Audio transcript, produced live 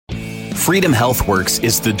Freedom HealthWorks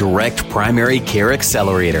is the direct primary care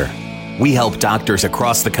accelerator. We help doctors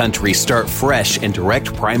across the country start fresh in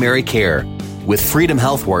direct primary care. With Freedom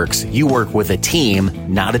HealthWorks, you work with a team,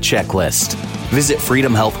 not a checklist. Visit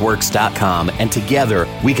freedomhealthworks.com and together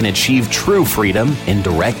we can achieve true freedom in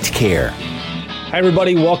direct care. Hi,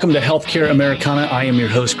 everybody. Welcome to Healthcare Americana. I am your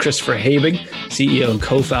host, Christopher Habing, CEO and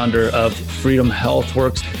co-founder of Freedom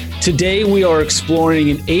HealthWorks. Today, we are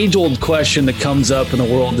exploring an age-old question that comes up in the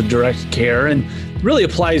world of direct care and really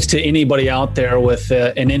applies to anybody out there with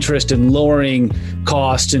an interest in lowering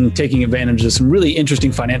costs and taking advantage of some really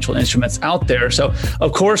interesting financial instruments out there. So,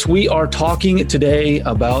 of course, we are talking today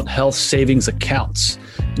about health savings accounts.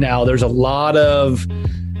 Now, there's a lot of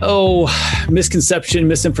misconception,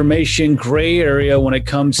 misinformation, gray area when it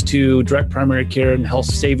comes to direct primary care and health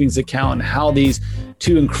savings account and how these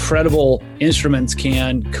two incredible instruments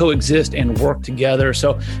can coexist and work together.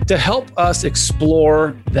 So to help us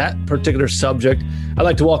explore that particular subject, I'd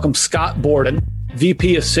like to welcome Scott Borden,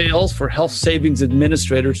 VP of Sales for Health Savings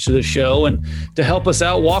Administrators, to the show. And to help us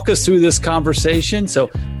out, walk us through this conversation. So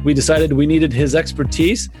we decided we needed his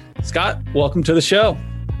expertise. Scott, welcome to the show.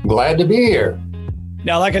 Glad to be here.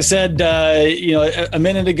 Now, like I said, a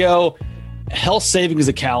minute ago, health savings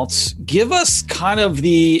accounts. Give us kind of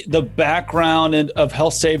the background of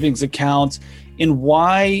health savings accounts and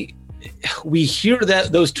why we hear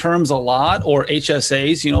those terms a lot, or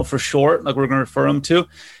HSAs, for short, like we're going to refer them to.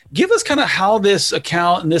 Give us kind of how this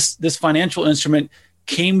account and this financial instrument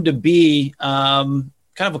came to be, kind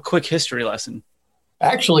of a quick history lesson.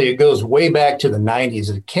 Actually, it goes way back to the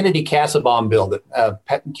 90s. The Kennedy-Kassebaum bill that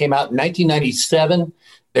came out in 1997.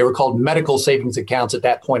 They were called medical savings accounts at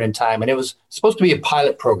that point in time. And it was supposed to be a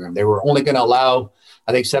pilot program. They were only going to allow,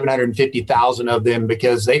 I think, 750,000 of them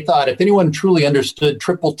because they thought if anyone truly understood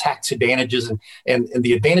triple tax advantages and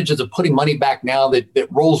the advantages of putting money back now that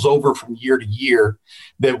rolls over from year to year,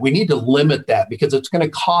 that we need to limit that because it's going to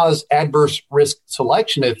cause adverse risk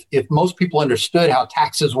selection. If most people understood how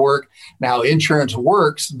taxes work and how insurance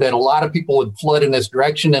works, then a lot of people would flood in this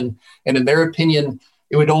direction. And in their opinion,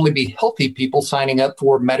 it would only be healthy people signing up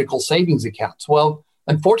for medical savings accounts. Well,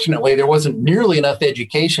 unfortunately, there wasn't nearly enough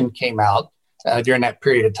education came out during that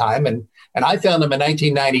period of time. And I found them in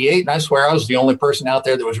 1998. And I swear I was the only person out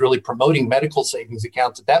there that was really promoting medical savings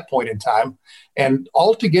accounts at that point in time. And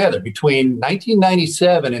altogether, between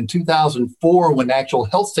 1997 and 2004, when actual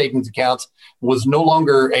health savings accounts was no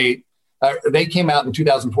longer they came out in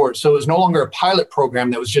 2004. So it was no longer a pilot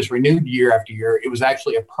program that was just renewed year after year. It was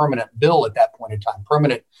actually a permanent bill at that point in time,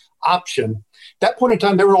 permanent option. At that point in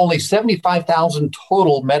time, there were only 75,000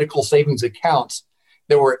 total medical savings accounts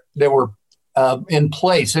that were in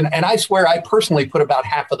place. And I swear I personally put about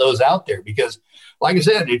half of those out there because, like I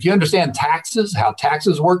said, if you understand taxes, how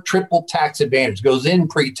taxes work, triple tax advantage goes in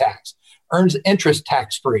pre-tax, earns interest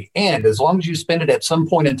tax-free. And as long as you spend it at some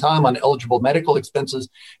point in time on eligible medical expenses,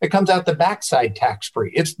 it comes out the backside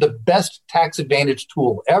tax-free. It's the best tax advantage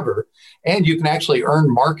tool ever. And you can actually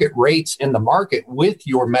earn market rates in the market with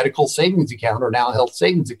your medical savings account, or now health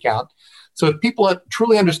savings account. So if people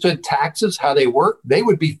truly understood taxes, how they work, they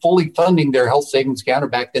would be fully funding their health savings account, or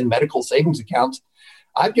back then medical savings accounts.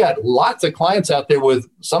 I've got lots of clients out there with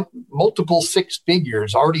some multiple six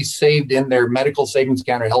figures already saved in their medical savings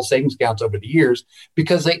account or health savings accounts over the years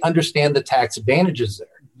because they understand the tax advantages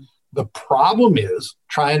there. The problem is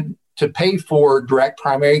trying to pay for direct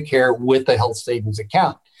primary care with a health savings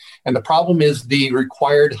account. And the problem is the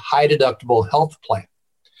required high deductible health plan.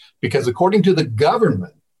 Because according to the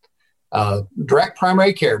government, direct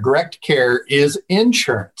primary care, direct care is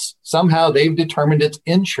insurance. Somehow they've determined it's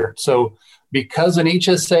insurance. So because an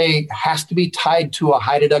HSA has to be tied to a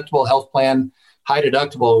high deductible health plan, high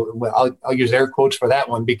deductible, well, I'll use air quotes for that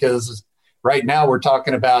one because right now we're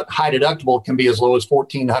talking about high deductible can be as low as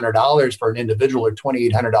 $1,400 for an individual or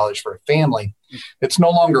 $2,800 for a family. It's no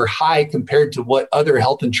longer high compared to what other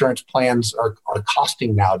health insurance plans are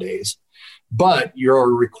costing nowadays. But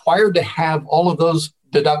you're required to have all of those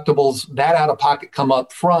deductibles, that out of pocket, come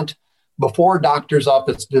up front before doctor's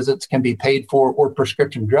office visits can be paid for or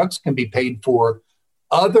prescription drugs can be paid for,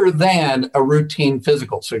 other than a routine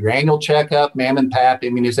physical. So your annual checkup, mam and pap,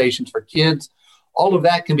 immunizations for kids, all of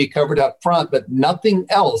that can be covered up front, but nothing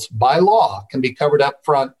else by law can be covered up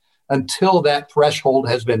front until that threshold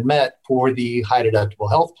has been met for the high deductible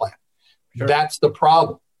health plan. Sure. That's the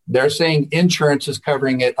problem. They're saying insurance is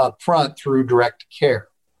covering it up front through direct care.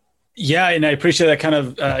 Yeah, and I appreciate that kind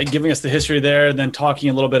of giving us the history there and then talking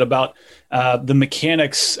a little bit about the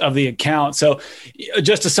mechanics of the account. So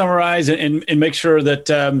just to summarize and make sure that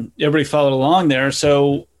everybody followed along there.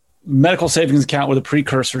 So medical savings account were the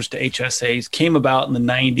precursors to HSAs, came about in the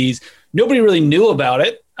 90s. Nobody really knew about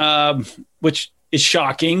it, which is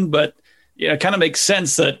shocking, but it kind of makes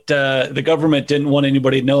sense that the government didn't want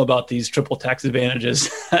anybody to know about these triple tax advantages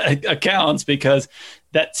accounts, because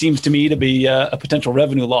that seems to me to be a potential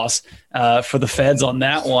revenue loss for the feds on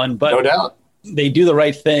that one. But no doubt, they do the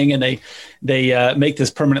right thing, and they make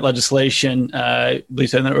this permanent legislation, at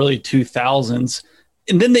least in the early 2000s.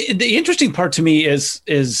 And then the interesting part to me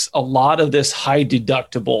is a lot of this high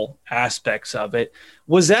deductible aspects of it.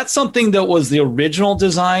 Was that something that was the original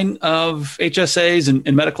design of HSAs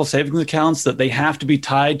and medical savings accounts, that they have to be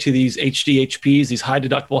tied to these HDHPs, these high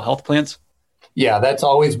deductible health plans? Yeah, that's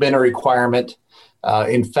always been a requirement.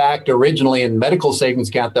 In fact, originally in medical savings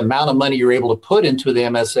account, the amount of money you're able to put into the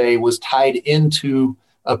MSA was tied into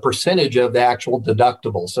a percentage of the actual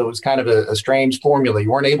deductible. So it was kind of a strange formula.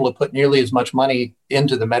 You weren't able to put nearly as much money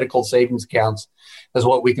into the medical savings accounts as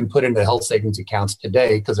what we can put into health savings accounts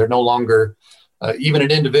today, because they're no longer, even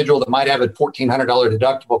an individual that might have a $1,400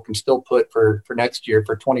 deductible can still put for next year,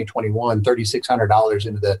 for 2021, $3,600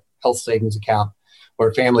 into the health savings account, where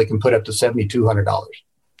a family can put up to $7,200.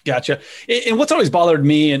 Gotcha. And what's always bothered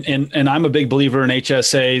me, and I'm a big believer in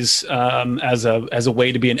HSAs as a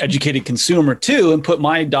way to be an educated consumer too, and put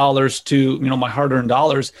my dollars to, my hard-earned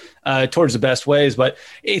dollars towards the best ways. But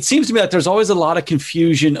it seems to me that there's always a lot of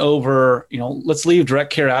confusion over, let's leave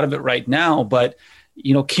direct care out of it right now, but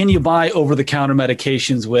can you buy over-the-counter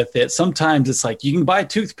medications with it? Sometimes it's like you can buy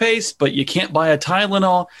toothpaste, but you can't buy a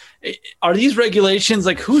Tylenol. Are these regulations,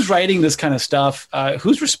 like, who's writing this kind of stuff?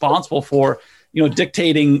 Who's responsible for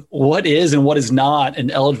dictating what is and what is not an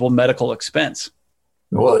eligible medical expense?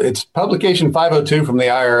 Well, it's publication 502 from the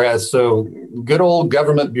IRS. So good old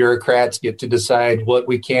government bureaucrats get to decide what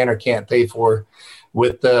we can or can't pay for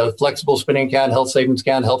with the flexible spending account, health savings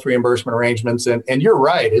account, health reimbursement arrangements. And you're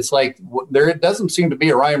right. It's like there doesn't seem to be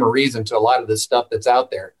a rhyme or reason to a lot of this stuff that's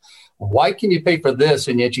out there. Why can you pay for this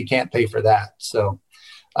and yet you can't pay for that? So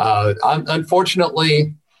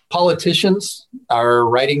unfortunately, politicians are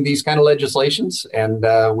writing these kind of legislations, and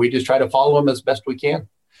we just try to follow them as best we can.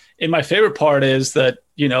 And my favorite part is that,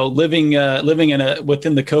 living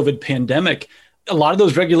within the COVID pandemic, a lot of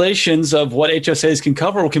those regulations of what HSAs can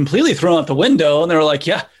cover were completely thrown out the window. And they were like,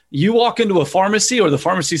 yeah, you walk into a pharmacy or the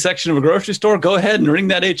pharmacy section of a grocery store, go ahead and ring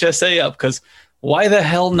that HSA up, because why the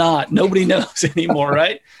hell not? Nobody knows anymore,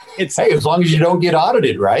 right? Hey, as long as you don't get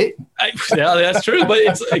audited, right? Yeah, that's true. But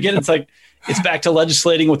it's back to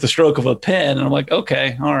legislating with the stroke of a pen. And I'm like,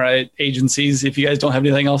 okay, all right, agencies, if you guys don't have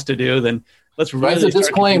anything else to do, then let's really As a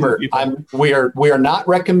disclaimer, we are not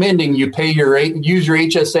recommending you use your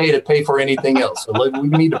HSA to pay for anything else. So we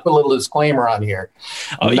need to put a little disclaimer on here.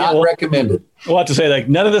 Recommended. We'll have to say,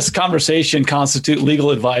 none of this conversation constitute legal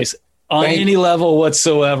advice on any level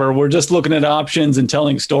whatsoever. We're just looking at options and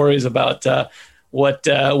telling stories about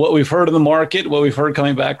what we've heard in the market, what we've heard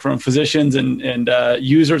coming back from physicians and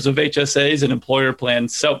users of HSAs and employer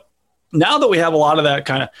plans. So now that we have a lot of that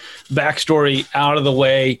kind of backstory out of the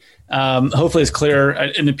way, hopefully it's clear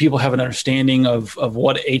and that people have an understanding of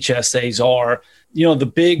what HSAs are. The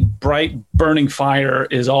big, bright, burning fire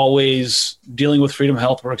is always dealing with Freedom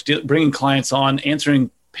HealthWorks, bringing clients on,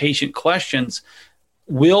 answering patient questions.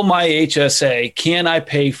 Will my HSA, can I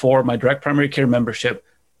pay for my direct primary care membership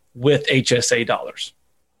with HSA dollars?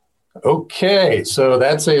 Okay, so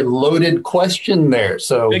that's a loaded question there.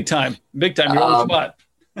 So big time. You're on the spot.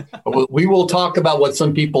 We will talk about what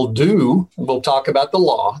some people do. We'll talk about the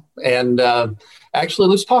law. And actually,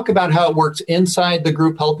 let's talk about how it works inside the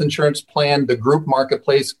group health insurance plan, the group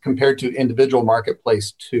marketplace compared to individual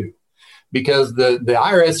marketplace too. Because the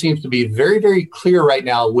IRS seems to be very, very clear right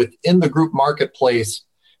now within the group marketplace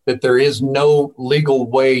that there is no legal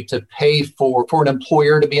way to pay for an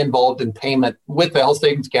employer to be involved in payment with the health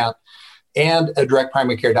savings account and a direct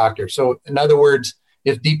primary care doctor. So in other words,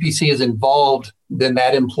 if DPC is involved, then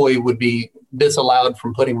that employee would be disallowed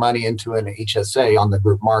from putting money into an HSA on the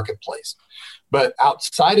group marketplace. But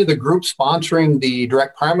outside of the group sponsoring the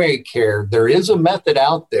direct primary care, there is a method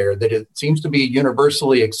out there that it seems to be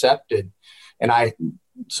universally accepted. And I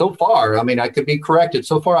could be corrected.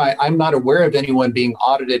 So far, I'm not aware of anyone being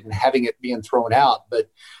audited and having it being thrown out.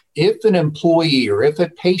 But if an employee or if a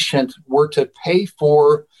patient were to pay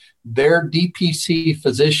for their DPC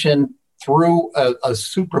physician through a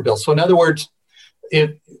super bill. So in other words,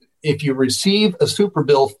 if you receive a super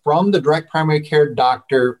bill from the direct primary care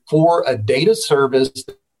doctor for a data service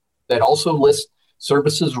that also lists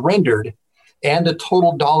services rendered and a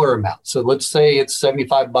total dollar amount. So let's say it's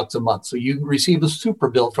 $75 a month. So you receive a super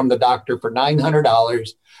bill from the doctor for $900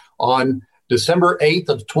 on December 8th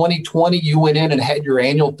of 2020, you went in and had your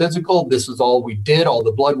annual physical. This is all we did, all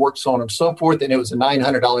the blood work, so on and so forth, and it was a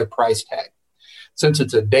 $900 price tag. Since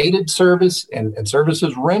it's a dated service and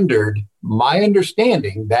services rendered, my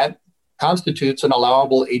understanding, that constitutes an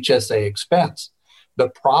allowable HSA expense. The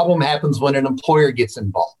problem happens when an employer gets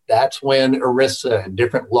involved. That's when ERISA and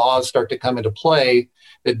different laws start to come into play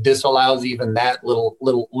that disallows even that little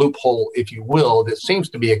loophole, if you will, that seems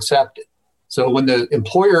to be accepted. So when the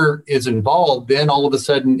employer is involved, then all of a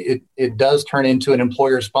sudden it does turn into an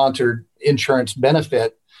employer-sponsored insurance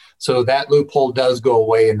benefit. So that loophole does go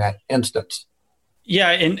away in that instance. Yeah,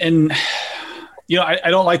 and I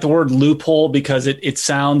don't like the word loophole because it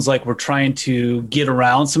sounds like we're trying to get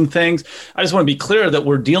around some things. I just want to be clear that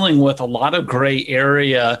we're dealing with a lot of gray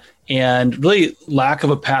area and really lack of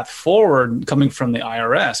a path forward coming from the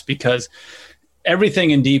IRS, because everything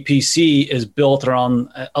in DPC is built around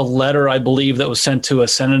a letter, I believe, that was sent to a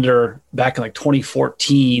senator back in like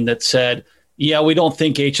 2014 that said, yeah, we don't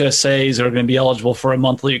think HSAs are going to be eligible for a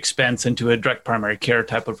monthly expense into a direct primary care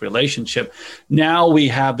type of relationship. Now we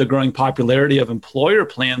have the growing popularity of employer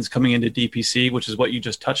plans coming into DPC, which is what you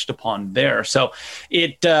just touched upon there. So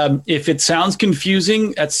if it sounds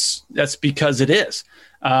confusing, that's because it is.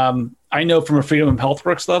 I know from a Freedom of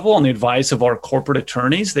HealthWorks level, on the advice of our corporate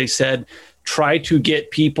attorneys, they said, try to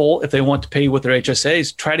get people, if they want to pay with their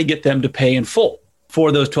HSAs, try to get them to pay in full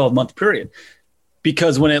for those 12-month period.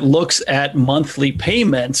 Because when it looks at monthly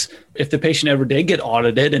payments, if the patient ever did get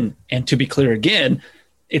audited, and to be clear again,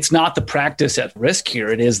 it's not the practice at risk here.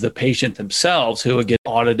 It is the patient themselves who would get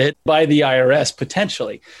audited by the IRS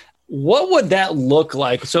potentially. What would that look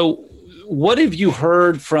like? So what have you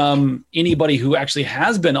heard from anybody who actually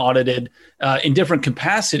has been audited in different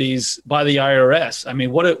capacities by the IRS? I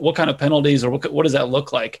mean, what kind of penalties or what does that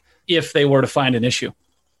look like if they were to find an issue?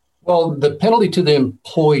 Well, the penalty to the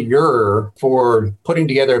employer for putting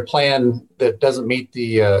together a plan that doesn't meet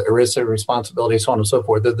the ERISA responsibilities, so on and so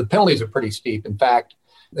forth, the penalties are pretty steep. In fact,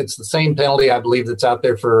 it's the same penalty, I believe, that's out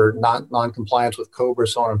there for non-compliance with COBRA,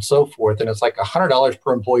 so on and so forth. And it's like $100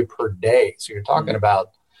 per employee per day. So you're talking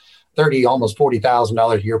about almost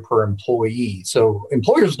 $40,000 a year per employee. So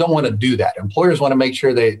employers don't want to do that. Employers want to make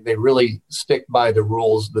sure they really stick by the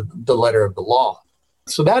rules, the letter of the law.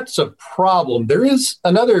 So that's a problem. There is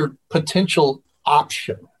another potential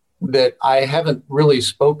option that I haven't really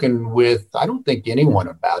spoken with, I don't think, anyone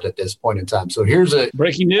about at this point in time. So here's a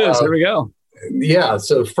breaking news. Here we go. Yeah.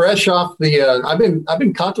 So fresh off the, I've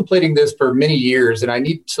been contemplating this for many years, and I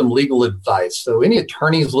need some legal advice. So any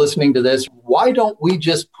attorneys listening to this, why don't we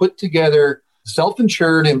just put together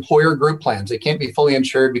self-insured employer group plans? They can't be fully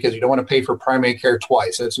insured because you don't want to pay for primary care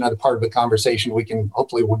twice. That's another part of the conversation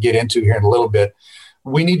we'll get into here in a little bit.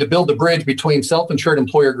 We need to build a bridge between self-insured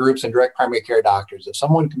employer groups and direct primary care doctors. If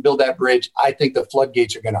someone can build that bridge, I think the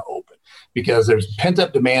floodgates are going to open because there's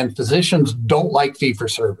pent-up demand. Physicians don't like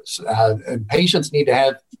fee-for-service, and patients need to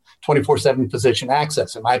have 24/7 physician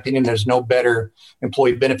access. In my opinion, there's no better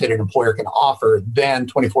employee benefit an employer can offer than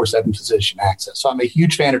 24/7 physician access. So I'm a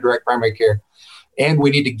huge fan of direct primary care. And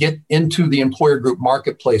we need to get into the employer group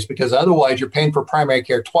marketplace, because otherwise you're paying for primary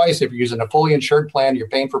care twice. If you're using a fully insured plan, you're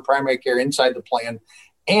paying for primary care inside the plan,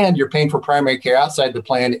 and you're paying for primary care outside the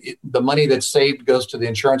plan. The money that's saved goes to the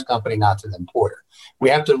insurance company, not to the employer. We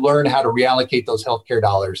have to learn how to reallocate those healthcare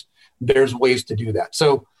dollars. There's ways to do that.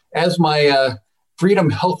 So as my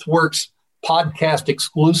Freedom HealthWorks podcast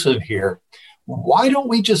exclusive here, why don't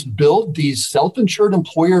we just build these self-insured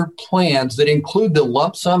employer plans that include the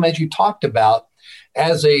lump sum, as you talked about,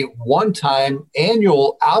 as a one-time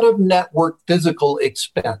annual out-of-network physical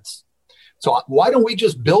expense? So why don't we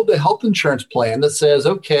just build a health insurance plan that says,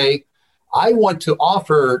 okay, I want to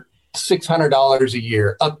offer $600 a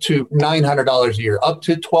year, up to $900 a year, up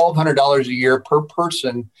to $1,200 a year per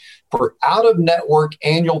person for out-of-network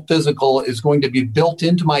annual physical is going to be built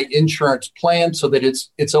into my insurance plan so that it's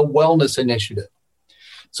a wellness initiative.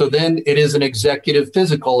 So then it is an executive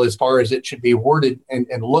physical as far as it should be worded and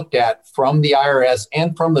looked at from the IRS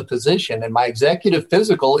and from the physician. And my executive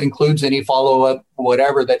physical includes any follow-up,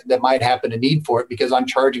 whatever that might happen to need for it, because I'm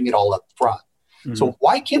charging it all up front. Mm-hmm. So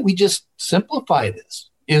why can't we just simplify this?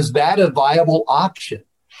 Is that a viable option?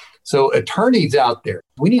 So attorneys out there,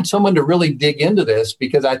 we need someone to really dig into this,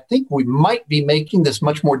 because I think we might be making this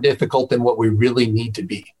much more difficult than what we really need to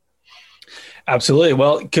be. Absolutely.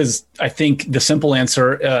 Well, because I think the simple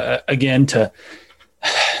answer, again, to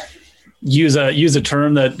use a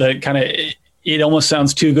term that kind of, it almost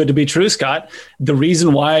sounds too good to be true, Scott. The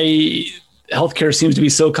reason why healthcare seems to be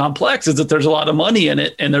so complex is that there's a lot of money in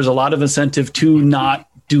it, and there's a lot of incentive to not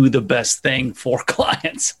do the best thing for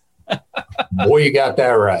clients. Boy, you got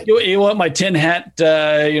that right. You want my tin hat,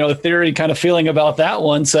 theory kind of feeling about that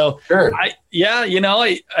one. So sure.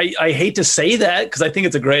 I hate to say that because I think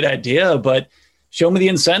it's a great idea, but show me the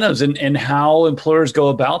incentives and how employers go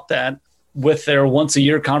about that with their once a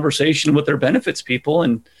year conversation with their benefits people.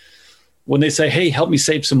 And when they say, hey, help me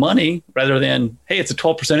save some money, rather than, hey, it's a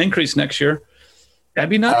 12% increase next year, that'd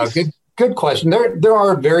be nice. Good question. There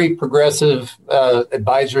are very progressive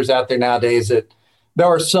advisors out there nowadays that there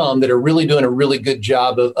are some that are really doing a really good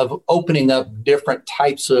job of opening up different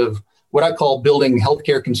types of what I call building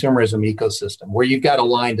healthcare consumerism ecosystem, where you've got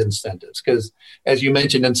aligned incentives. Because as you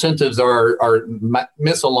mentioned, incentives are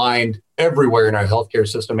misaligned everywhere in our healthcare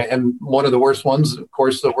system. And one of the worst ones, of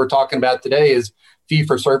course, that we're talking about today is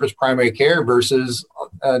fee-for-service primary care versus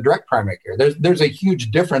direct primary care. There's a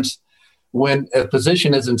huge difference when a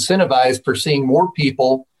physician is incentivized for seeing more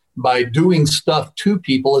people by doing stuff to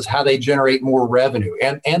people is how they generate more revenue.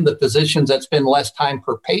 And the physicians that spend less time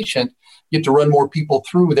per patient get to run more people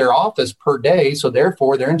through their office per day. So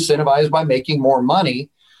therefore, they're incentivized by making more money.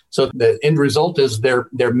 So the end result is they're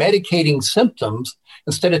medicating symptoms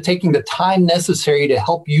instead of taking the time necessary to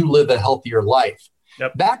help you live a healthier life.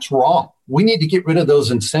 Yep. That's wrong. We need to get rid of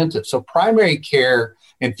those incentives. So primary care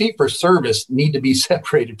and fee-for-service need to be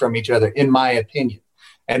separated from each other, in my opinion.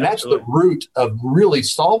 And Absolutely. That's the root of really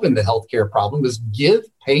solving the healthcare problem is give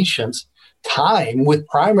patients time with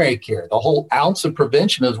primary care. The whole ounce of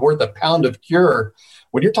prevention is worth a pound of cure.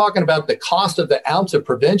 When you're talking about the cost of the ounce of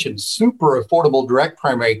prevention, super affordable direct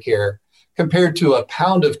primary care compared to a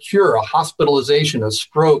pound of cure, a hospitalization, a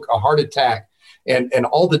stroke, a heart attack, and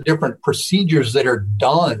all the different procedures that are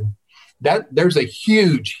done, that there's a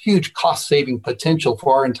huge, huge cost saving potential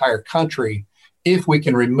for our entire country if we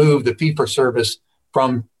can remove the fee-for-service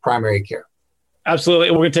from primary care. Absolutely.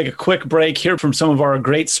 We're going to take a quick break here from some of our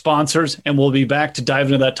great sponsors, and we'll be back to dive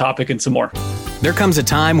into that topic and some more. There comes a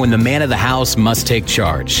time when the man of the house must take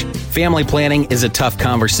charge. Family planning is a tough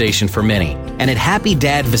conversation for many, and at Happy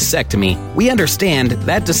Dad Vasectomy, we understand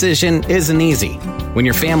that decision isn't easy. When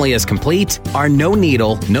your family is complete, our no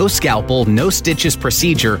needle, no scalpel, no stitches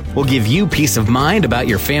procedure will give you peace of mind about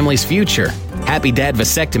your family's future. Happy Dad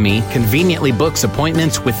Vasectomy conveniently books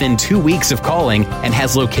appointments within 2 weeks of calling and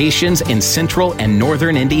has locations in central and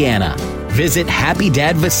northern Indiana. Visit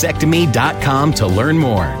happydadvasectomy.com to learn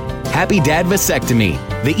more. Happy Dad Vasectomy,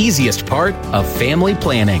 the easiest part of family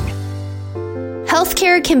planning.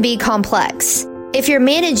 Healthcare can be complex. If you're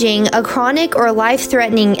managing a chronic or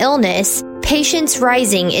life-threatening illness, Patience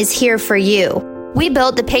Rising is here for you. We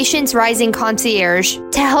built the Patience Rising Concierge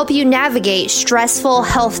to help you navigate stressful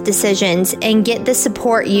health decisions and get the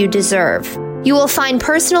support you deserve. You will find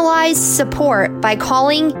personalized support by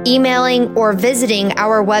calling, emailing, or visiting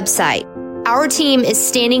our website. Our team is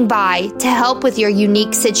standing by to help with your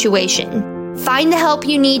unique situation. Find the help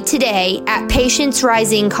you need today at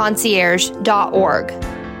patiencerisingconcierge.org.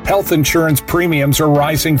 Health insurance premiums are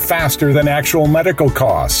rising faster than actual medical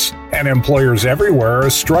costs, and employers everywhere are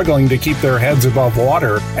struggling to keep their heads above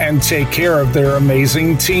water and take care of their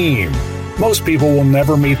amazing team. Most people will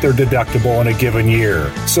never meet their deductible in a given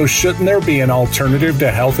year, so shouldn't there be an alternative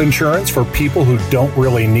to health insurance for people who don't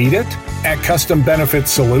really need it? At Custom Benefit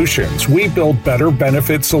Solutions, we build better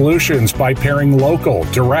benefit solutions by pairing local,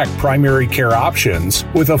 direct primary care options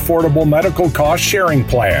with affordable medical cost sharing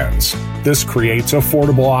plans. This creates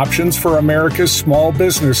affordable options for America's small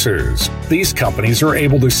businesses. These companies are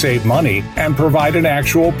able to save money and provide an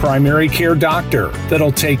actual primary care doctor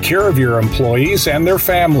that'll take care of your employees and their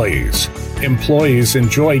families. Employees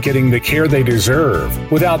enjoy getting the care they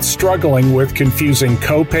deserve without struggling with confusing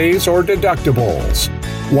copays or deductibles.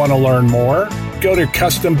 Want to learn more? Go to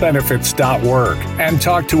custombenefits.org and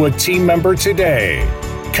talk to a team member today.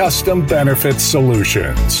 Custom Benefits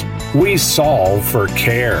Solutions. We solve for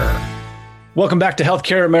care. Welcome back to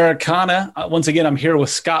Healthcare Americana. Once again, I'm here with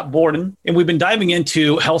Scott Borden, and we've been diving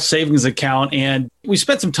into health savings account, and we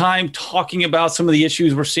spent some time talking about some of the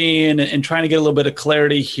issues we're seeing and trying to get a little bit of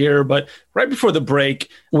clarity here. But right before the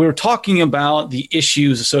break, we were talking about the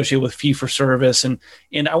issues associated with fee-for-service, and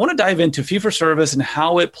I want to dive into fee-for-service and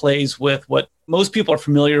how it plays with what most people are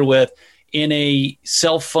familiar with in a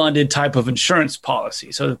self-funded type of insurance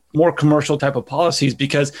policy. So more commercial type of policies,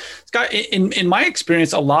 because Scott, in my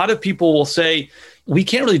experience, a lot of people will say, we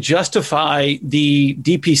can't really justify the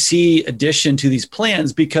DPC addition to these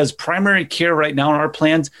plans because primary care right now in our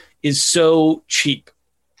plans is so cheap.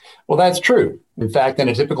 Well, that's true. In fact, in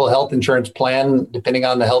a typical health insurance plan, depending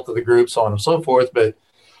on the health of the group, so on and so forth, but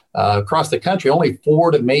across the country, only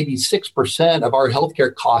 4 to maybe 6% of our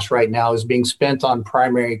healthcare costs right now is being spent on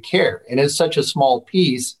primary care. And it's such a small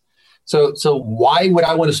piece. So why would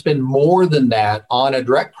I want to spend more than that on a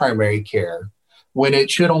direct primary care when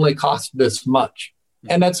it should only cost this much?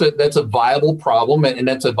 And that's a viable problem, and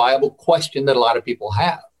that's a viable question that a lot of people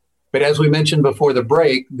have. But as we mentioned before the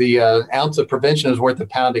break, the ounce of prevention is worth a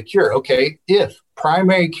pound of cure. Okay, if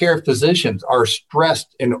primary care physicians are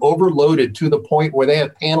stressed and overloaded to the point where they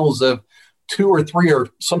have panels of 2 or 3 or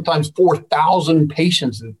sometimes 4,000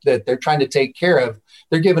 patients that they're trying to take care of,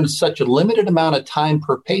 they're given such a limited amount of time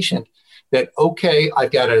per patient that, okay,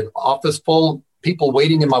 I've got an office full of people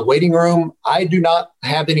waiting in my waiting room. I do not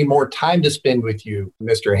have any more time to spend with you,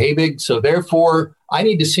 Mr. Habig. So therefore, I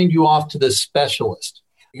need to send you off to the specialist.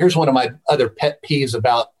 Here's one of my other pet peeves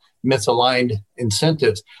about misaligned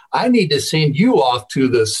incentives. I need to send you off to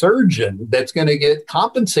the surgeon that's going to get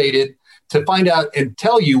compensated to find out and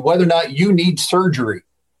tell you whether or not you need surgery.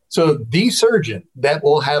 So the surgeon that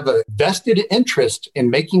will have a vested interest in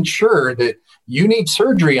making sure that you need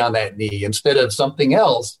surgery on that knee instead of something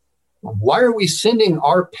else, why are we sending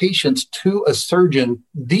our patients to a surgeon,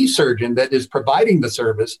 the surgeon that is providing the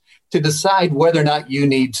service, to decide whether or not you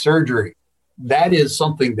need surgery? That is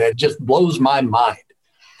something that just blows my mind.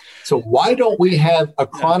 So why don't we have a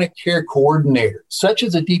chronic care coordinator, such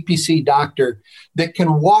as a DPC doctor, that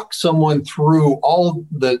can walk someone through all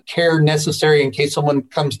the care necessary in case someone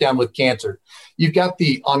comes down with cancer? You've got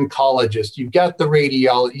the oncologist, you've got the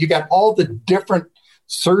radiologist, you got all the different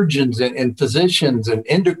surgeons and physicians and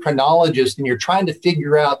endocrinologists, and you're trying to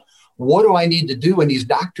figure out, what do I need to do? And these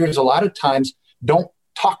doctors a lot of times don't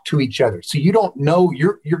talk to each other. So you don't know,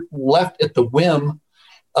 you're left at the whim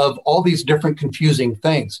of all these different confusing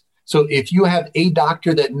things. So if you have a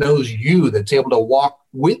doctor that knows you, that's able to walk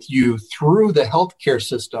with you through the healthcare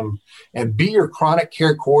system and be your chronic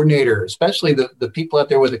care coordinator, especially the people out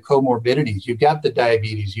there with the comorbidities, you've got the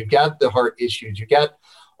diabetes, you've got the heart issues, you've got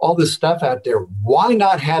all this stuff out there. Why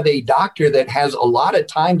not have a doctor that has a lot of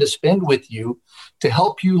time to spend with you to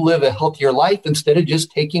help you live a healthier life instead of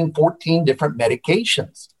just taking 14 different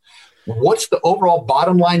medications? What's the overall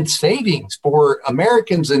bottom line savings for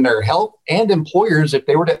Americans in their health and employers if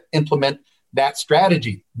they were to implement that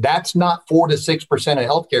strategy? That's not 4 to 6% of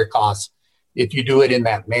healthcare costs if you do it in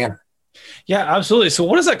that manner. Yeah, absolutely. So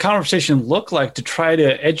what does that conversation look like to try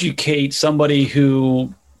to educate somebody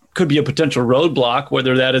who could be a potential roadblock,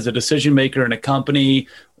 whether that is a decision maker in a company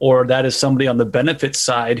or that is somebody on the benefits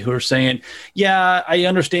side who are saying, yeah, I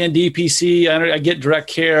understand DPC, I get direct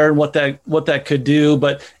care and what that could do,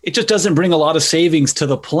 but it just doesn't bring a lot of savings to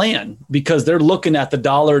the plan because they're looking at the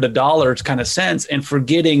dollar to dollar kind of sense and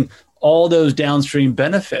forgetting all those downstream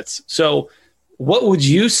benefits. So what would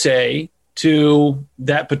you say to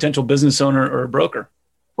that potential business owner or a broker?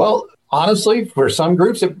 Well, honestly, for some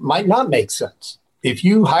groups, it might not make sense. If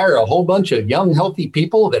you hire a whole bunch of young, healthy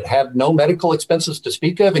people that have no medical expenses to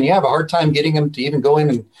speak of, and you have a hard time getting them to even go in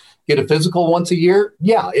and get a physical once a year,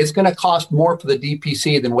 yeah, it's going to cost more for the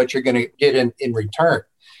DPC than what you're going to get in return.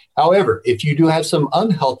 However, if you do have some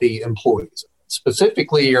unhealthy employees,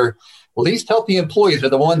 specifically your least healthy employees are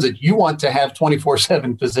the ones that you want to have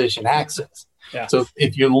 24/7 physician access. Yeah. So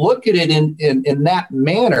if you look at it in that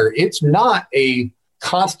manner, it's not a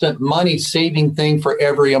constant money saving thing for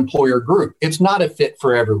every employer group. It's not a fit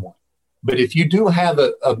for everyone. But if you do have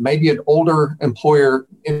maybe an older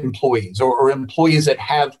employees or employees that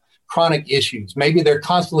have chronic issues, maybe they're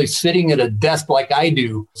constantly sitting at a desk like I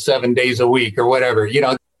do 7 days a week or whatever,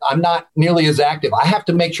 I'm not nearly as active. I have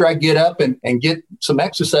to make sure I get up and get some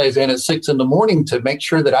exercise in at 6 a.m. to make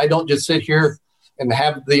sure that I don't just sit here and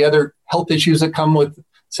have the other health issues that come with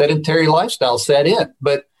sedentary lifestyle set in.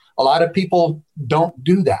 But a lot of people don't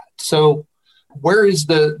do that. So where is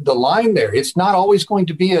the line there? It's not always going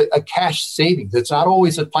to be a cash savings. It's not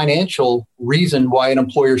always a financial reason why an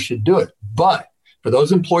employer should do it. But for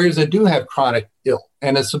those employers that do have chronic ill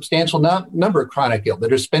and a substantial number of chronic ill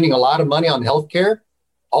that are spending a lot of money on healthcare,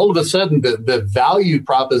 all of a sudden the value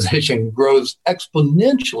proposition grows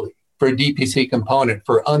exponentially for a DPC component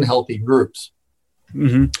for unhealthy groups.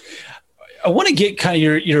 Mm-hmm. I want to get kind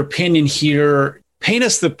of your opinion here. Paint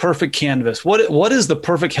us the perfect canvas. What does the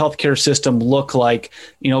perfect healthcare system look like,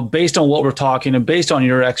 based on what we're talking and based on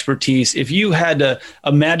your expertise? If you had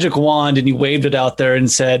a magic wand and you waved it out there and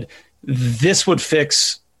said, this would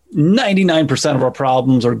fix 99% of our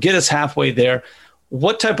problems or get us halfway there,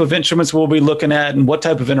 what type of instruments will we be looking at and what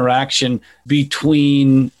type of interaction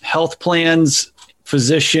between health plans,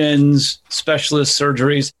 physicians, specialists,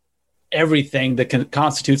 surgeries, everything that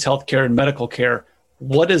constitutes healthcare and medical care?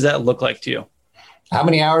 What does that look like to you? How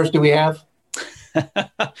many hours do we have?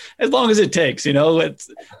 As long as it takes,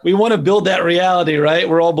 we want to build that reality, right?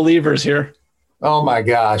 We're all believers here. Oh my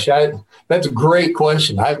gosh, that's a great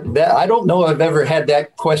question. I don't know I've ever had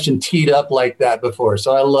that question teed up like that before,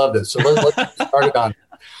 so I love this. So let's get started on it.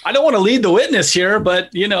 I don't want to lead the witness here, but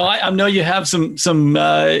I know you have some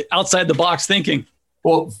outside the box thinking.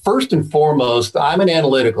 Well, first and foremost, I'm an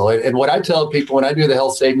analytical, and what I tell people when I do the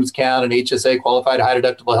health savings account and HSA qualified high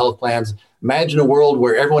deductible health plans, imagine a world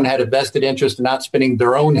where everyone had a vested interest in not spending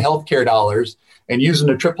their own healthcare dollars and using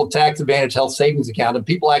a triple tax advantage health savings account, and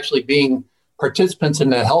people actually being participants in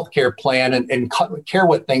the healthcare plan and care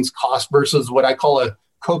what things cost versus what I call a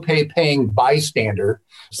copay paying bystander.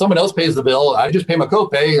 Someone else pays the bill. I just pay my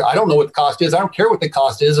copay. I don't know what the cost is. I don't care what the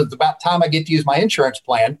cost is. It's about time I get to use my insurance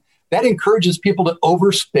plan. That encourages people to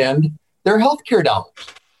overspend their healthcare dollars.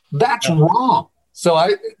 That's wrong.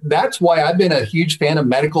 So that's why I've been a huge fan of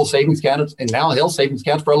medical savings accounts and now health savings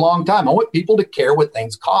accounts for a long time. I want people to care what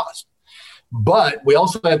things cost. But we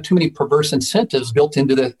also have too many perverse incentives built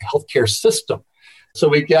into the healthcare system. So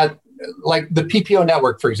we've got like the PPO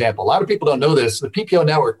network, for example. A lot of people don't know this. The PPO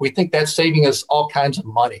network, we think that's saving us all kinds of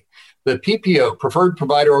money. The PPO, Preferred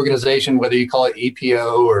Provider Organization, whether you call it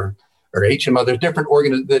EPO or HMO, there's different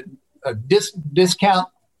discount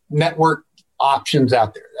network options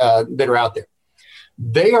out there that are out there.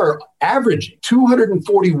 They are averaging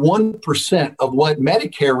 241% of what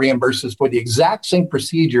Medicare reimburses for the exact same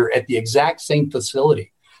procedure at the exact same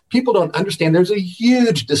facility. People don't understand there's a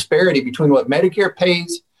huge disparity between what Medicare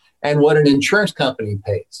pays and what an insurance company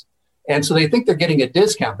pays. And so they think they're getting a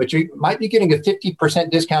discount, but you might be getting a 50%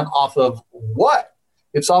 discount off of what?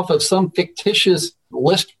 It's off of some fictitious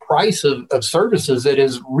list price of services that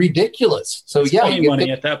is ridiculous. So it's you get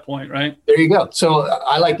money at that point, right? There you go. So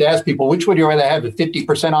I like to ask people, which would you rather have, a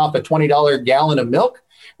 50% off a $20 gallon of milk?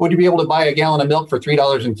 Would you be able to buy a gallon of milk for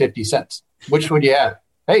 $3.50? Which would you have?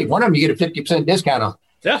 Hey, one of them you get a 50% discount on.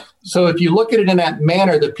 Yeah. So if you look at it in that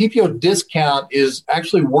manner, the PPO discount is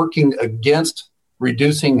actually working against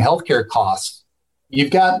reducing healthcare costs.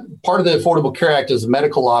 You've got part of the Affordable Care Act is the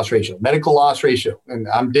medical loss ratio. Medical loss ratio, and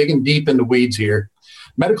I'm digging deep in the weeds here.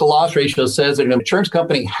 Medical loss ratio says that an insurance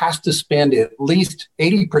company has to spend at least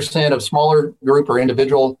 80% of smaller group or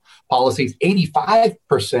individual policies,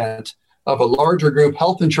 85% of a larger group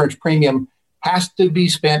health insurance premium has to be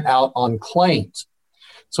spent out on claims.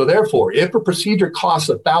 So therefore, if a procedure costs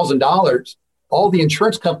 $1,000, all the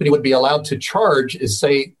insurance company would be allowed to charge is,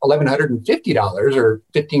 say, $1,150 or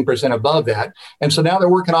 15% above that. And so now they're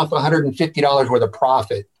working off $150 worth of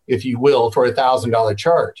profit, if you will, for a $1,000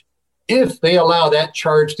 charge. If they allow that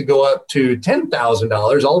charge to go up to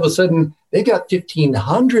 $10,000, all of a sudden they got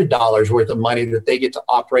 $1,500 worth of money that they get to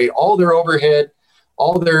operate. All their overhead,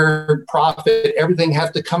 all their profit, everything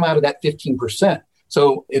has to come out of that 15%.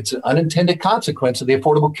 So it's an unintended consequence of the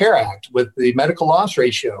Affordable Care Act with the medical loss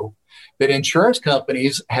ratio that insurance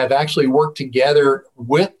companies have actually worked together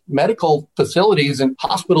with medical facilities and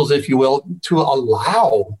hospitals, if you will, to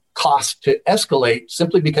allow costs to escalate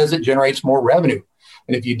simply because it generates more revenue.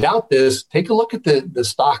 And if you doubt this, take a look at the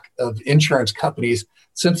stock of insurance companies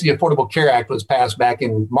since the Affordable Care Act was passed back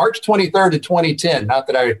in March 23rd of 2010. Not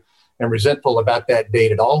that I am resentful about that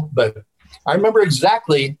date at all, but I remember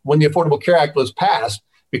exactly when the Affordable Care Act was passed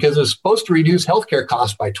because it was supposed to reduce healthcare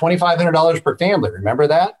costs by $2,500 per family. Remember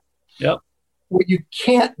that? Yep. Well, you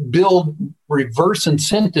can't build reverse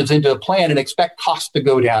incentives into a plan and expect costs to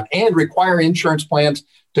go down and require insurance plans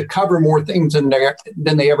to cover more things than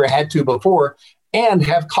they ever had to before and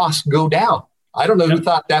have costs go down. I don't know who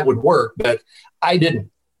thought that would work, but I didn't.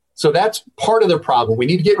 So that's part of the problem. We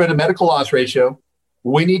need to get rid of medical loss ratio.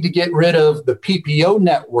 We need to get rid of the PPO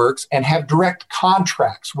networks and have direct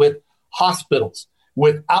contracts with hospitals,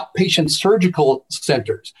 with outpatient surgical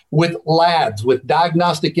centers, with labs, with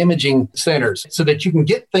diagnostic imaging centers, so that you can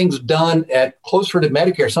get things done at closer to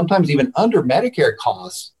Medicare, sometimes even under Medicare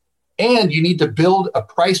costs. And you need to build a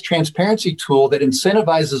price transparency tool that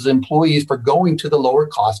incentivizes employees for going to the lower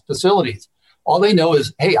cost facilities. All they know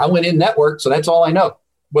is, hey, I went in network, so that's all I know.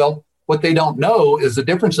 Well, what they don't know is the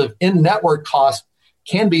difference of in-network costs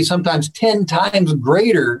can be sometimes 10 times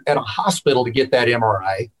greater at a hospital to get that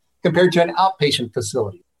MRI compared to an outpatient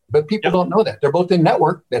facility. But people don't know that. They're both in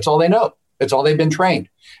network. That's all they know. That's all they've been trained.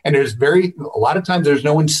 And a lot of times there's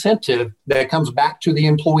no incentive that comes back to the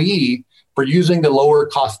employee for using the lower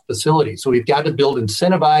cost facility. So we've got to build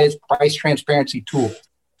incentivized price transparency tools.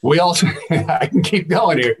 We also, I can keep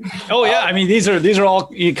going here. Oh yeah, I mean these are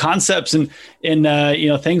all concepts and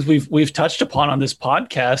things we've touched upon on this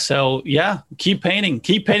podcast. So yeah, keep painting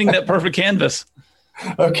that perfect canvas.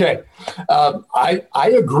 Okay.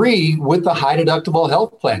 I agree with the high deductible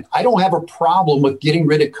health plan. I don't have a problem with getting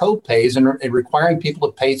rid of copays and requiring people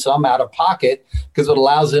to pay some out of pocket because it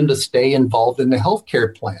allows them to stay involved in the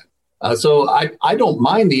healthcare plan. So I don't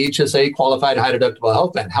mind the HSA qualified high deductible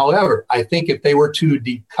health plan. However, I think if they were to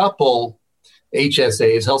decouple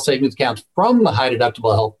HSAs, health savings accounts, from the high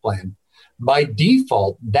deductible health plan, by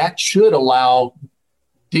default, that should allow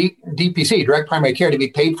DPC, direct primary care, to be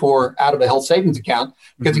paid for out of a health savings account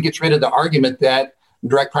because it gets rid of the argument that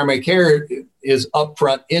direct primary care is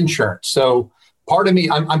upfront insurance. So part of me,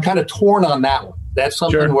 I'm kind of torn on that one. That's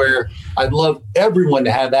something where I'd love everyone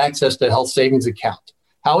to have access to a health savings account.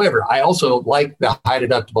 However, I also like the high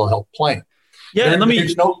deductible health plan. Yeah, and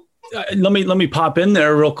let me pop in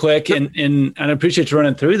there real quick, and I appreciate you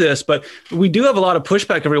running through this, but we do have a lot of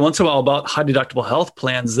pushback every once in a while about high deductible health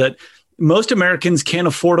plans that most Americans can't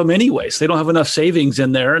afford them anyways. They don't have enough savings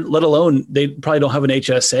in there, let alone they probably don't have an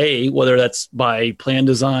HSA, whether that's by plan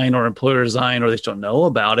design or employer design, or they just don't know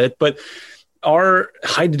about it. But our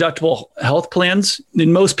high deductible health plans,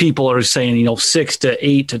 and most people are saying, $6,000 to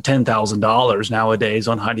 $8,000 to $10,000 nowadays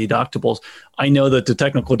on high deductibles. I know that the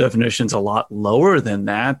technical definition is a lot lower than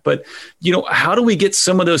that, but how do we get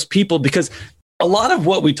some of those people? Because a lot of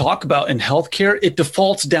what we talk about in healthcare, it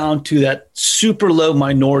defaults down to that super low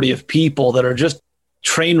minority of people that are just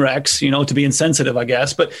train wrecks, to be insensitive, I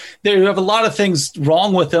guess. But they have a lot of things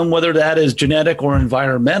wrong with them, whether that is genetic or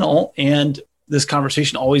environmental. And this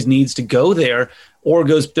conversation always needs to go there, or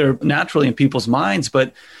goes there naturally in people's minds.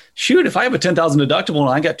 But shoot, if I have a $10,000 deductible and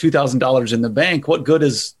I got $2,000 in the bank, what good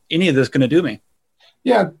is any of this going to do me?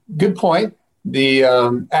 Yeah, good point. The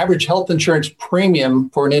average health insurance premium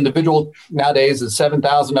for an individual nowadays is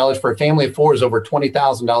 $7,000. For a family of four is over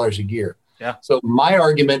 $20,000 a year. Yeah. So my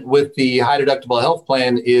argument with the high deductible health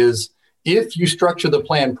plan is, if you structure the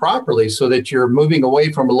plan properly so that you're moving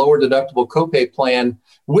away from a lower deductible copay plan,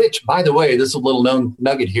 which, by the way, this is a little known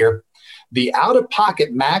nugget here, the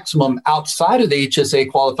out-of-pocket maximum outside of the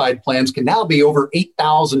HSA qualified plans can now be over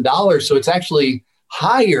 $8,000. So it's actually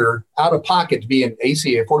higher out of pocket to be an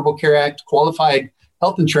ACA, Affordable Care Act qualified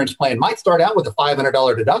health insurance plan. Might start out with a $500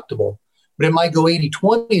 deductible, but it might go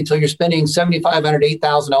 80-20 until you're spending $7,500,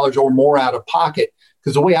 $8,000 or more out of pocket.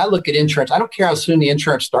 Because the way I look at insurance, I don't care how soon the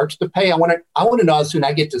insurance starts to pay. I want to know how soon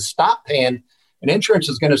I get to stop paying, and insurance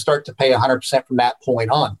is going to start to pay 100% from that point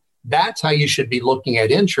on. That's how you should be looking at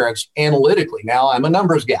insurance analytically. Now, I'm a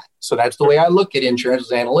numbers guy, so that's the way I look at insurance,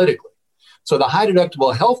 is analytically. So the high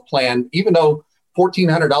deductible health plan, even though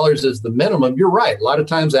 $1,400 is the minimum, you're right. A lot of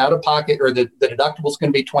times out of pocket, or the deductible is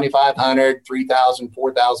going to be $2,500, $3,000,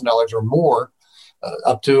 $4,000 or more,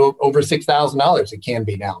 up to over $6,000. It can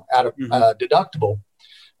be now out of deductible.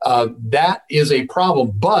 That is a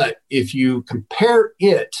problem. But if you compare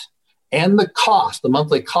it and the cost, the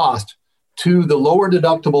monthly cost, to the lower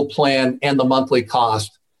deductible plan and the monthly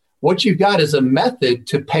cost, what you've got is a method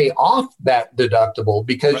to pay off that deductible,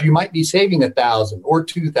 because you might be saving $1,000 or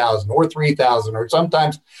 $2,000 or $3,000 or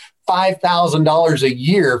sometimes $5,000 a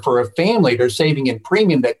year for a family they're saving in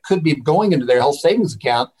premium that could be going into their health savings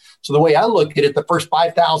account. So the way I look at it, the first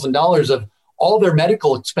 $5,000 of all their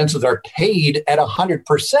medical expenses are paid at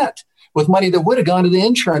 100% with money that would have gone to the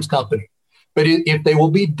insurance company. But if they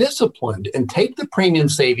will be disciplined and take the premium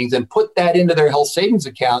savings and put that into their health savings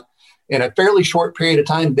account in a fairly short period of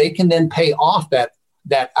time, they can then pay off that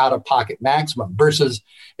out-of-pocket maximum, versus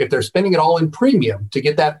if they're spending it all in premium to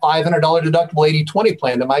get that $500 deductible 80/20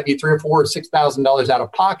 plan that might be $3,000 or $4,000 or $6,000 out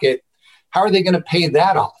of pocket. How are they going to pay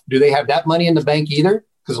that off? Do they have that money in the bank either?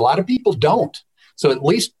 Because a lot of people don't. So at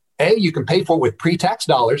least, you can pay for it with pre-tax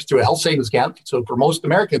dollars through a health savings account. So for most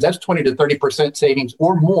Americans, that's 20 to 30% savings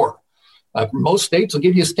or more. Most states will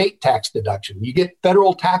give you a state tax deduction. You get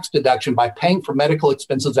federal tax deduction by paying for medical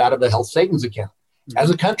expenses out of the health savings account.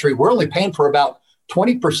 As a country, we're only paying for about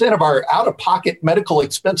 20% of our out-of-pocket medical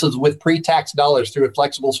expenses with pre-tax dollars through a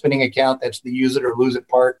flexible spending account. That's the use it or lose it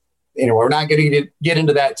part. Anyway, we're not going to get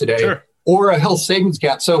into that today. Sure. Or a health savings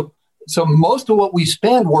account. So most of what we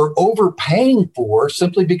spend, we're overpaying for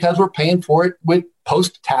simply because we're paying for it with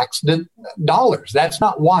post-tax dollars. That's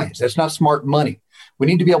not wise. That's not smart money. We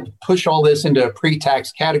need to be able to push all this into a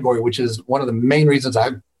pre-tax category, which is one of the main reasons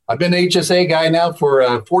I've been an HSA guy now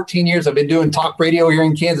for 14 years. I've been doing talk radio here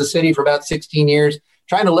in Kansas City for about 16 years,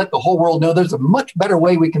 trying to let the whole world know there's a much better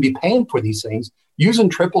way we can be paying for these things using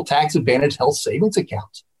triple tax advantage health savings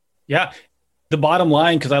accounts. Yeah. The bottom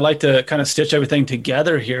line, because I like to kind of stitch everything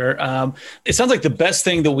together here, it sounds like the best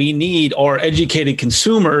thing that we need are educated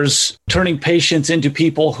consumers, turning patients into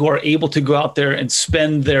people who are able to go out there and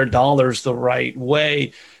spend their dollars the right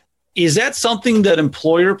way. Is that something that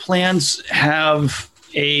employer plans have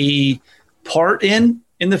a part in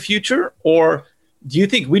the future? Or do you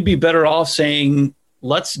think we'd be better off saying,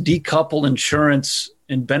 let's decouple insurance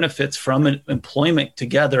and benefits from employment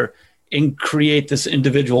together and create this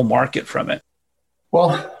individual market from it?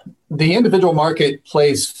 Well, the individual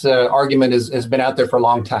marketplace argument has been out there for a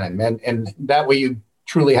long time. And that way you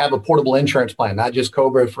truly have a portable insurance plan, not just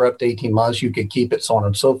COBRA for up to 18 months. You could keep it, so on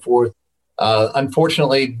and so forth.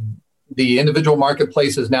 Unfortunately, the individual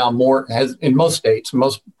marketplace is now in most states,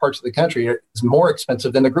 most parts of the country, is more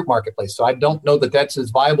expensive than the group marketplace. So I don't know that that's as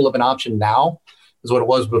viable of an option now as what it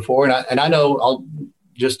was before. And I know,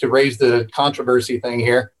 just to raise the controversy thing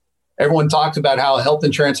here, everyone talks about how health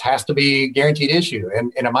insurance has to be guaranteed issue.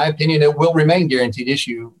 And in my opinion, it will remain guaranteed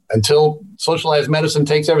issue until socialized medicine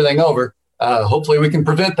takes everything over. Hopefully we can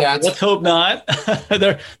prevent that. Let's hope not.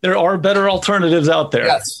 There are better alternatives out there.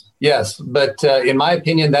 Yes. But in my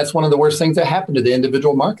opinion, that's one of the worst things that happened to the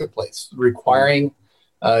individual marketplace, requiring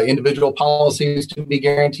individual policies to be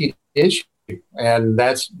guaranteed issue. And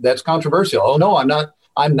that's controversial. Oh, no,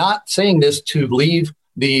 I'm not saying this to leave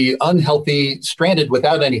the unhealthy stranded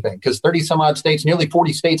without anything, because 30 some odd states, nearly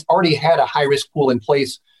 40 states already had a high risk pool in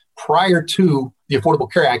place prior to the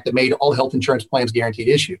Affordable Care Act that made all health insurance plans guaranteed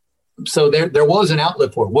issue. So there was an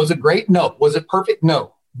outlet for it. Was it great? No. Was it perfect?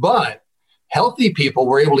 No. But healthy people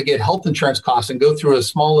were able to get health insurance costs and go through a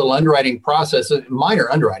small little underwriting process,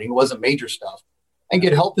 minor underwriting, it wasn't major stuff, and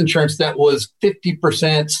get health insurance that was 50%,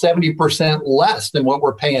 70% less than what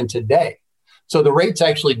we're paying today. So the rates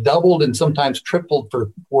actually doubled and sometimes tripled for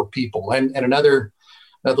poor people. And another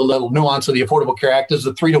little nuance of the Affordable Care Act is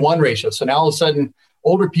the 3-to-1 ratio. So now all of a sudden,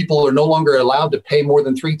 older people are no longer allowed to pay more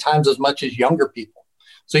than 3 times as much as younger people.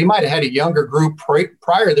 So you might have had a younger group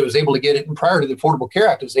prior that was able to get it, and prior to the Affordable Care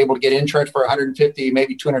Act, was able to get insurance for $150,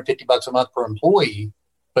 maybe $250 a month per employee.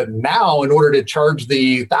 But now, in order to charge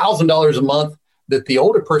the $1,000 a month that the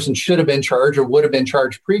older person should have been charged or would have been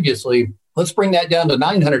charged previously, let's bring that down to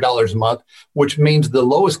 $900 a month, which means the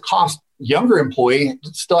lowest cost younger employee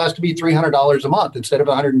still has to be $300 a month instead of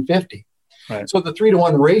 $150. Right. So the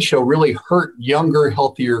 3-to-1 ratio really hurt younger,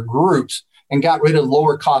 healthier groups and got rid of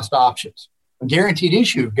lower cost options. Guaranteed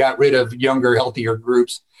issue got rid of younger, healthier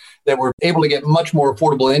groups that were able to get much more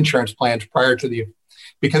affordable insurance plans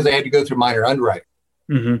because they had to go through minor underwriting.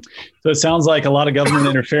 Mm-hmm. So it sounds like a lot of government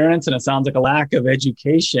interference, and it sounds like a lack of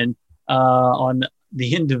education on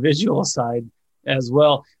the individual side as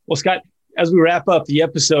well. Well, Scott, as we wrap up the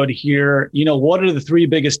episode here, what are the 3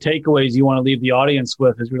 biggest takeaways you want to leave the audience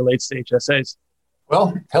with as it relates to HSAs?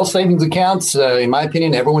 Well, health savings accounts, in my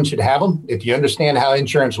opinion, everyone should have them. If you understand how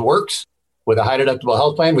insurance works, with a high deductible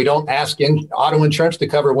health plan, we don't ask auto insurance to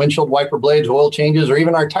cover windshield wiper blades, oil changes, or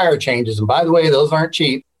even our tire changes. And by the way, those aren't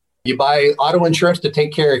cheap. You buy auto insurance to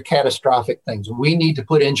take care of catastrophic things. We need to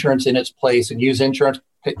put insurance in its place and use insurance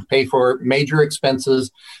to pay for major expenses.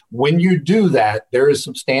 When you do that, there is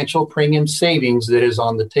substantial premium savings that is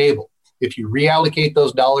on the table. If you reallocate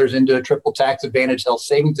those dollars into a triple tax advantage health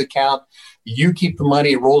savings account, you keep the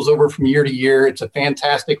money, it rolls over from year to year. It's a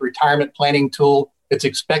fantastic retirement planning tool. It's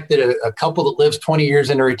expected a couple that lives 20 years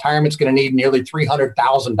into retirement is going to need nearly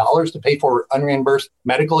 $300,000 to pay for unreimbursed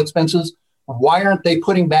medical expenses. Why aren't they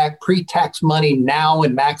putting back pre-tax money now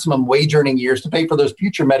in maximum wage earning years to pay for those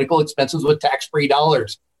future medical expenses with tax-free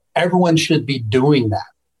dollars? Everyone should be doing that.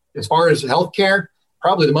 As far as healthcare,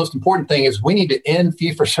 probably the most important thing is we need to end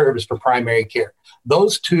fee-for-service for primary care.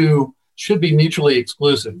 Those two should be mutually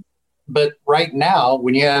exclusive. But right now,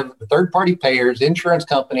 when you have third-party payers, insurance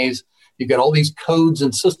companies, you've got all these codes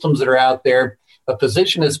and systems that are out there. A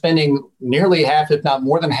physician is spending nearly half, if not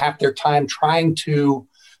more than half their time trying to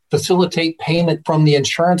facilitate payment from the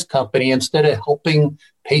insurance company instead of helping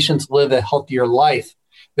patients live a healthier life.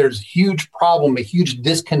 There's a huge problem, a huge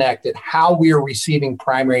disconnect at how we are receiving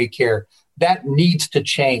primary care. That needs to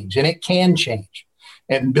change, and it can change.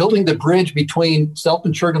 And building the bridge between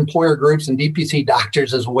self-insured employer groups and DPC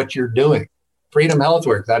doctors is what you're doing. Freedom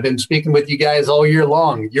HealthWorks. I've been speaking with you guys all year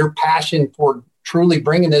long. Your passion for truly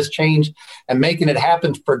bringing this change and making it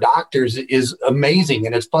happen for doctors is amazing.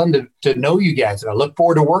 And it's fun to know you guys. And I look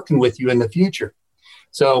forward to working with you in the future.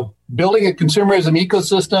 So building a consumerism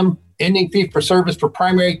ecosystem, ending fee-for-service for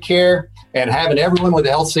primary care, and having everyone with a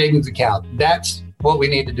health savings account. That's what we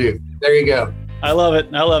need to do. There you go. I love it.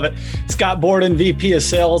 I love it. Scott Borden, VP of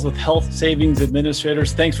Sales with Health Savings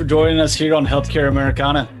Administrators. Thanks for joining us here on Healthcare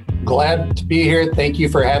Americana. Glad to be here. Thank you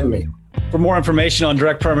for having me. For more information on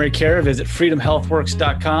direct primary care, visit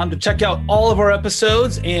freedomhealthworks.com to check out all of our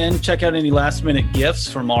episodes and check out any last-minute gifts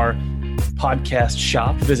from our podcast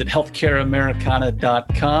shop. Visit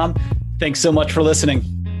healthcareamericana.com. Thanks so much for listening.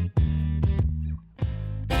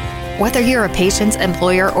 Whether you're a patient,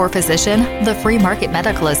 employer, or physician, the Free Market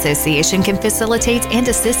Medical Association can facilitate and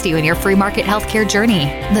assist you in your free market healthcare journey.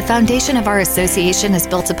 The foundation of our association is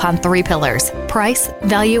built upon 3 pillars: price,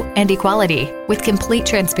 value, and equality, with complete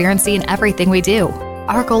transparency in everything we do.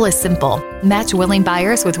 Our goal is simple: match willing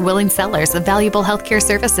buyers with willing sellers of valuable healthcare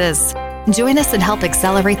services. Join us and help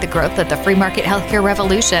accelerate the growth of the free market healthcare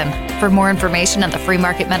revolution. For more information on the Free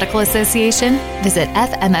Market Medical Association, visit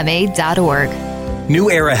fmma.org.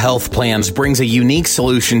 New Era Health Plans brings a unique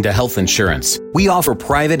solution to health insurance. We offer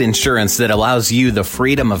private insurance that allows you the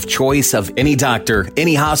freedom of choice of any doctor,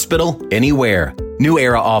 any hospital, anywhere. New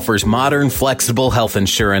Era offers modern, flexible health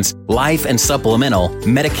insurance, life and supplemental,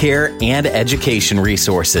 Medicare, and education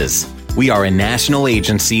resources. We are a national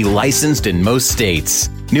agency licensed in most states.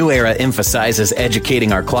 New Era emphasizes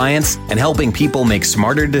educating our clients and helping people make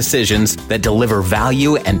smarter decisions that deliver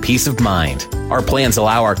value and peace of mind. Our plans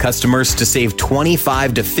allow our customers to save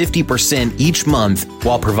 25 to 50% each month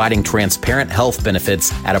while providing transparent health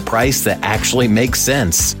benefits at a price that actually makes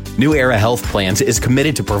sense. New Era Health Plans is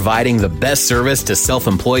committed to providing the best service to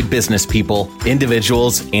self-employed business people,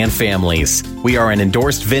 individuals, and families. We are an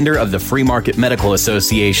endorsed vendor of the Free Market Medical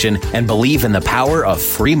Association and believe in the power of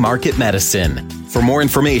free market medicine. For more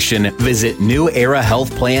information, visit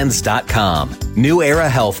newerahealthplans.com. New Era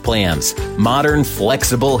Health Plans, modern,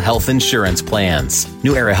 flexible health insurance plans.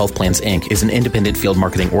 New Era Health Plans, Inc. is an independent field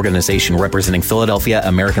marketing organization representing Philadelphia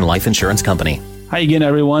American Life Insurance Company. Hi again,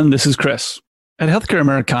 everyone. This is Chris. At Healthcare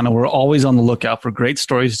Americana, we're always on the lookout for great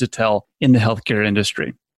stories to tell in the healthcare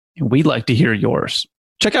industry. And we'd like to hear yours.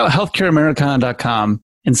 Check out healthcareamericana.com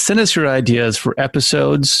and send us your ideas for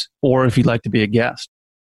episodes or if you'd like to be a guest.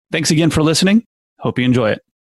 Thanks again for listening. Hope you enjoy it.